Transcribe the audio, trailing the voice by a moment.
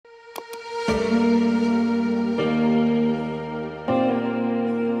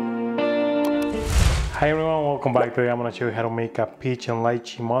Welcome back. Today I'm gonna show you how to make a peach and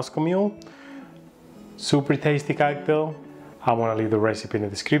lychee Moscow Mule. Super tasty cocktail. I'm gonna leave the recipe in the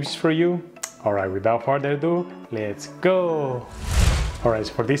description for you. All right, without further ado, let's go. All right,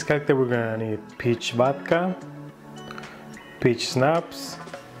 so for this cocktail, we're gonna need peach vodka, peach schnapps,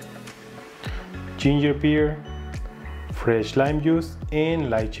 ginger beer, fresh lime juice, and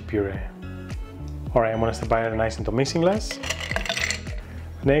lychee puree. All right, I'm gonna separate it nice into a mixing glass.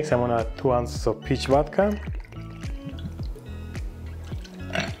 Next, I'm gonna add 2 ounces of peach vodka,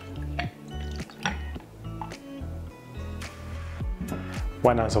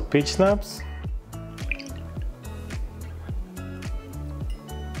 one ounce of peach schnapps,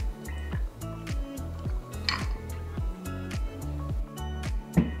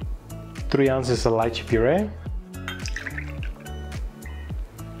 three ounces of lychee puree,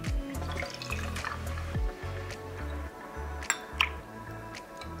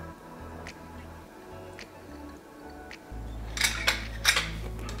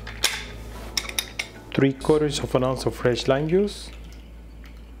 three-quarters of an ounce of fresh lime juice,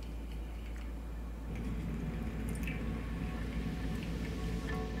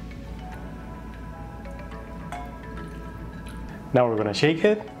 now we're gonna shake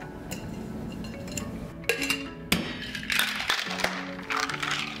it.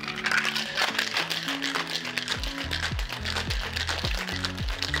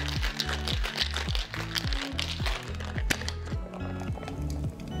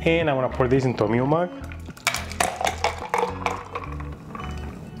 And I'm gonna pour this into a Mule mug.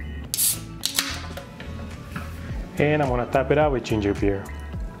 And I'm gonna top it out with ginger beer.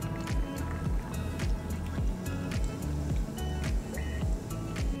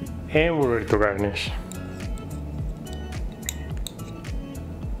 And we're ready to garnish.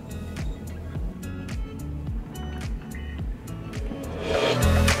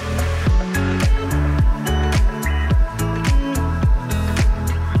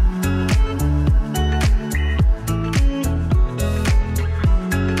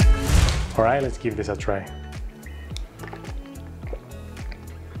 All right, let's give this a try.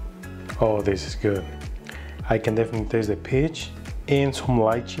 Oh, this is good. I can definitely taste the peach and some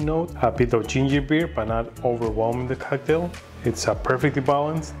lychee note, a bit of ginger beer, but not overwhelming the cocktail. It's perfectly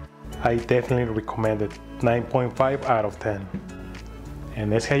balanced. I definitely recommend it. 9.5 out of 10. And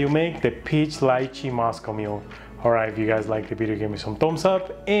that's how you make the peach lychee Moscow Mule. All right, if you guys like the video, give me some thumbs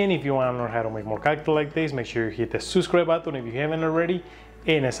up. And if you want to learn how to make more cocktails like this, make sure you hit the subscribe button if you haven't already.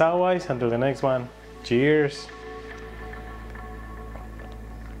 And as always, until the next one, cheers.